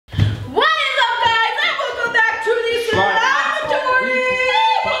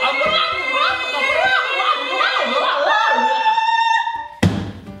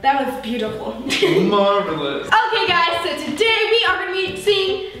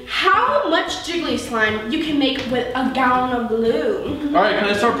much jiggly slime you can make with a gallon of glue. Alright, can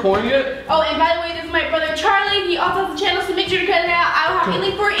I start pouring it? Oh, and by the way, this is my brother Charlie. He also has a channel, so make sure to check it out. I will have a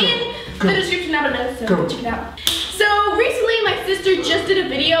link for it in the description down below, so check it out. So recently my sister just did a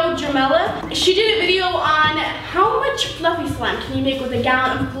video, Jamela. She did a video on how much fluffy slime can you make with a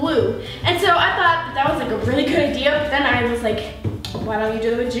gallon of glue. And so I thought that was like a really good idea, but then I was like, why don't you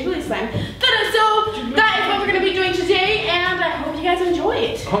do it with jiggly slime? So that is what we're gonna be doing today, and I hope you guys enjoy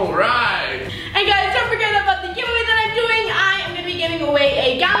it. Alright. And guys, don't forget about the giveaway that I'm doing. I am gonna be giving away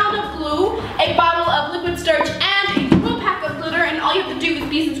a gallon of glue, a bottle of liquid starch, and a full pack of glitter. And all you have to do is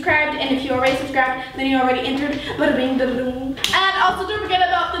be subscribed. And if you already subscribed, then you already entered. Bada bing, bada boom. And also don't forget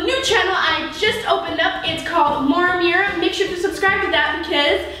about the new channel I just opened up. It's called Ameerah. Make sure to subscribe to that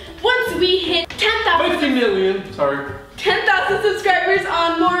because once we hit 10,000 50 million, sorry. 10,000 subscribers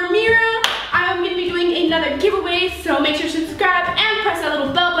on Ameerah, I'm going to be doing another giveaway, so make sure to subscribe and press that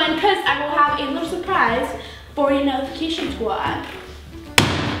little bell button because I will have a little surprise for your notification squad.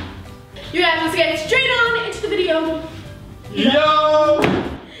 You guys, let's get straight on into the video. Yo!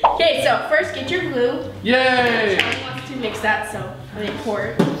 Okay, so first get your glue. Yay! Charlie wants to mix that, so let me pour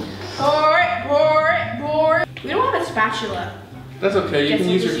it. Pour it, pour it, pour it. We don't have a spatula. That's okay, you can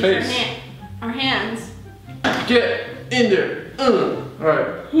use your face. Our hands. Get in there.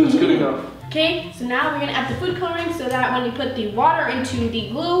 Alright, that's good enough. Okay, so now we're gonna add the food coloring so that when you put the water into the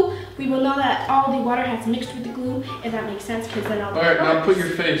glue, we will know that all the water has mixed with the glue, if that makes sense, because then all the Alright, now put your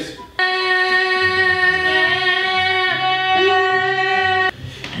face.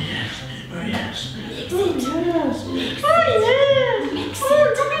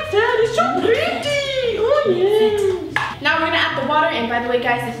 Now we're gonna add the water, and by the way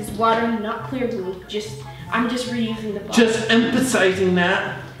guys, this is water, not clear glue. I'm just reusing the bottle. Just emphasizing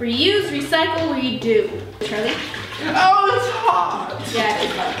that. Reuse, recycle, redo. Charlie? Oh, it's hot! Yeah, it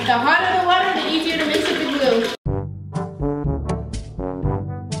is hot. The hotter the water, the easier to mix with the glue.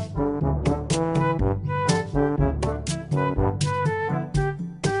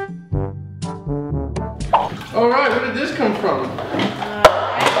 Alright, where did this come from?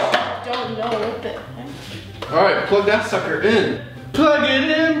 I don't know what the heck. Alright, plug that sucker in. Plug it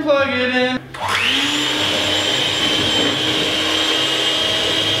in, plug it in.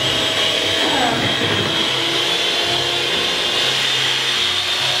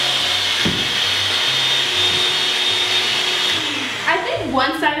 I think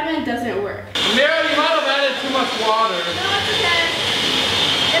one side of it doesn't work. Ameerah, you might have added too much water. No, it's okay.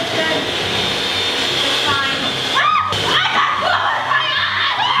 It's good. It's fine. Ah! I got glue in my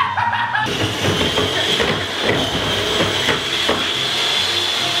eye!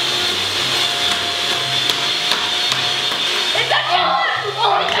 It's a killer!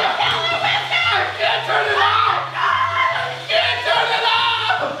 Oh, It's a killer whisker! I can't turn it off! I can't turn it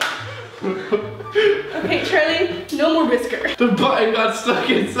off! Okay, Charlie, no more whisker. The button got stuck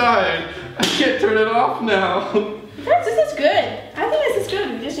inside. I can't turn it off now. This is good. I think this is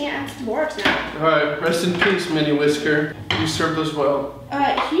good. We just need to add some borax now. Alright, rest in peace, Mini Whisker. You served us well.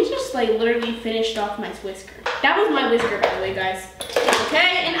 He just like literally finished off my whisker. That was my whisker, by the way, guys.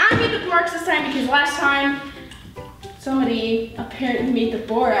 Okay, and I made the borax this time because last time somebody apparently made the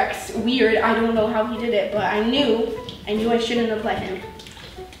borax weird. I don't know how he did it, but I knew I shouldn't have let him.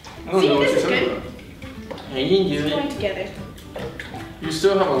 I don't See, know what this is you're talking good. about. I didn't do It's going it. together. You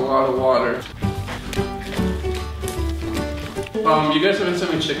still have a lot of water. You guys haven't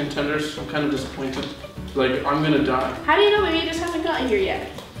sent me chicken tenders. I'm kind of disappointed. Like, I'm gonna die. How do you know? Maybe you just haven't gotten here yet.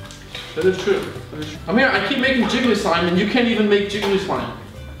 That is true. That is true. Ameerah, I keep making jiggly slime and you can't even make jiggly slime.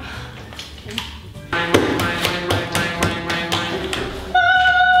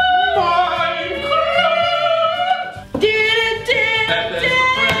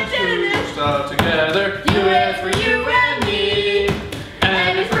 Together, U.S. for you and me,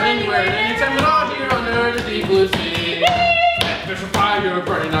 and it's for anywhere, anytime at all here on earth, the deep blue sea. And there's a fire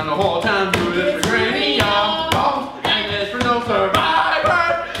burning on the whole town, do it for granny, y'all, and it's for no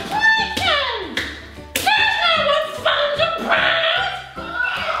survivor.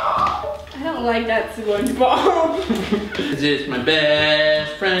 I don't like that SpongeBob. This is my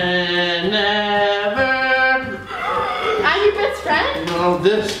best friend ever. I'm your best friend? No,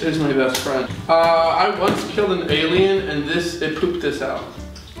 this is my best friend. I once killed an alien and it pooped this out.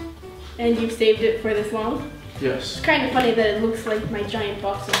 And you've saved it for this long? Yes. It's kind of funny that it looks like my giant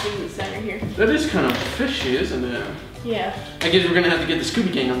box of Jiggly center here. That is kind of fishy, isn't it? Yeah. I guess we're gonna have to get the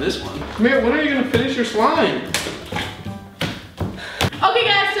Scooby Gang on this one. Ameerah, when are you gonna finish your slime? Okay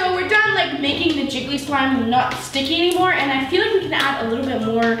guys, so we're done like making the jiggly slime not sticky anymore, and I feel like we can add a little bit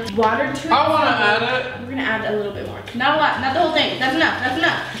more water to it. I wanna add it. We're gonna add a little bit more. Not a lot, not the whole thing. That's enough, that's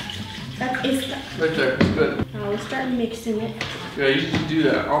enough. That's is that? Right there, it's good. Now we'll start mixing it. Yeah, you should do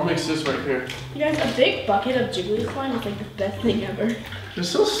that. I'll mix this right here. You guys, a big bucket of jiggly slime is like the best thing ever. It's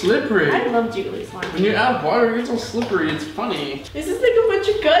so slippery. I love jiggly slime. When you add water, it gets all slippery. It's funny. This is like a bunch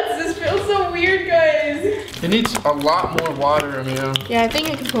of guts. This feels so weird, guys. It needs a lot more water, Ameerah. Yeah, I think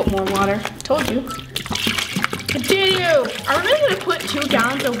I can put more water. Told you. Continue. Are we gonna put 2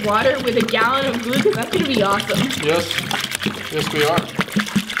 gallons of water with a gallon of glue? Because that's gonna be awesome. Yes. Yes, we are.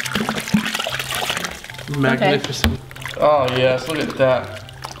 Magnificent. Okay. Oh, yes, look at that.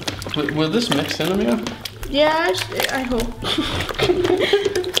 Will this mix in, Ameerah? Yeah, I hope.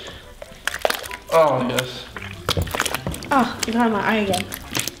 Oh, yes. Oh, you got my eye again.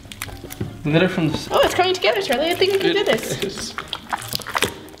 Get it from the... Oh, it's coming together, Charlie. I think we can do this.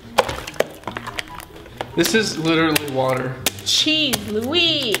 This is literally water. Jeez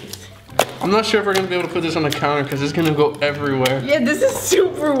Louise. I'm not sure if we're going to be able to put this on the counter because it's going to go everywhere. Yeah, this is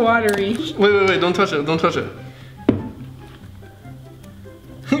super watery. Wait, don't touch it, don't touch it.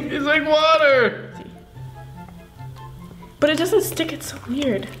 It's like water. But it doesn't stick, it's so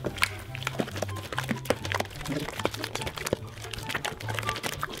weird.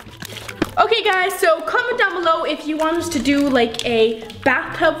 Okay guys, so comment down below if you want us to do like a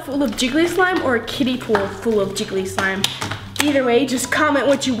bathtub full of jiggly slime or a kiddie pool full of jiggly slime. Either way, just comment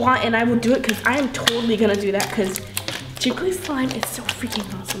what you want and I will do it because I am totally gonna do that because jiggly slime is so freaking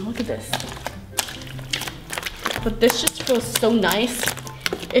awesome. Look at this. But this just feels so nice.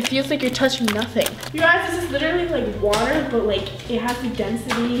 It feels like you're touching nothing. You guys, this is literally like water, but like it has the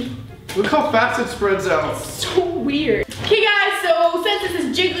density. Look how fast it spreads out. It's so weird. Okay guys, so since this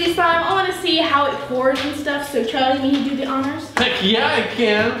is jiggly slime, I want to see how it pours and stuff. So Charlie, can you do the honors? Heck yeah, I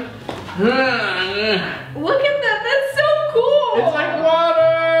can. Look at that, that's so cool. It's like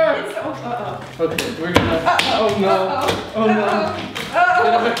water. It's so, Okay, we're gonna, oh no. Oh no.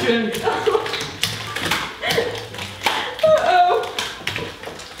 Get it back in.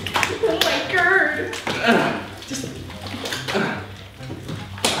 Oh my god.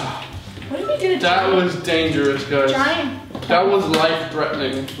 What if we did a That was dangerous, guys. Giant. That was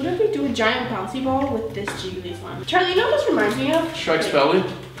life-threatening. What if we do a giant bouncy ball with this jiggly slime? Charlie, you know what this reminds me of? Shrike's belly.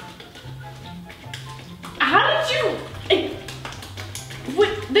 How did you...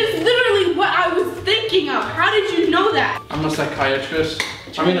 This is literally what I was thinking of. How did you know that? I'm a psychiatrist.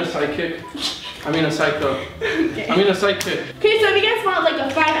 I mean a psychic. I mean a psycho. Okay. I mean a sidekick. Okay, so if you guys want like a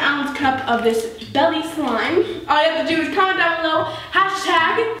 5-ounce cup of this belly slime, all you have to do is comment down below,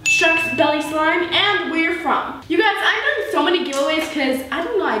 #Shrike's belly slime, and where you're from. You guys, I've done so many giveaways because, I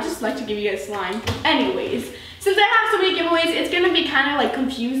don't know, I just like to give you guys slime. Anyways, since I have so many giveaways, it's gonna be kind of like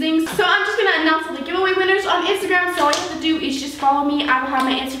confusing. So I'm just gonna announce all the giveaway winners on Instagram. So all you have to do is just follow me. I will have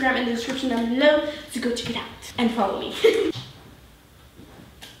my Instagram in the description down below, so go check it out and follow me.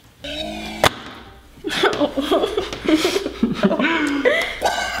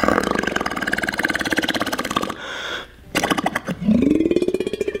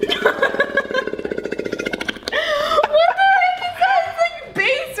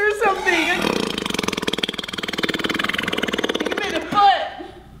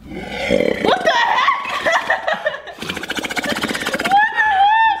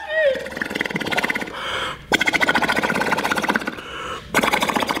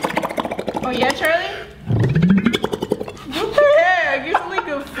 Oh yeah, Charlie? What the heck? You're like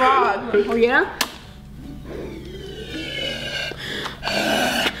a frog. Oh yeah?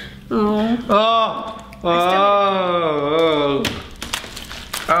 Oh.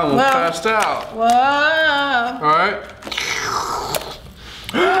 I almost passed out. Whoa. All right.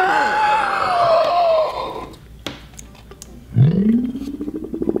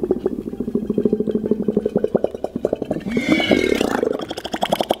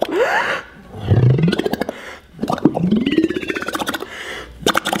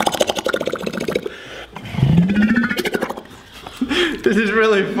 This is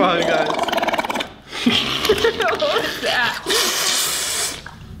really fun, guys. What was that?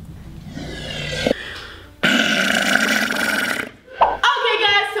 Okay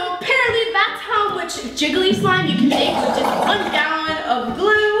guys, so apparently that's how much jiggly slime you can make with just 1 gallon of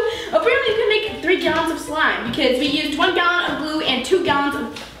glue. Apparently you can make 3 gallons of slime because we used 1 gallon of glue and 2 gallons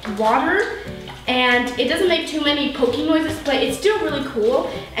of water. And it doesn't make too many poking noises, but it's still really cool.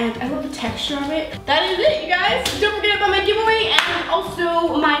 And I love the texture of it. That is it, you guys. Don't forget about my giveaway and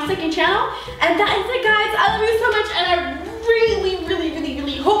also my second channel. And that is it, guys. I love you so much, and I really, really, really,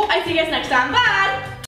 really hope I see you guys next time. Bye!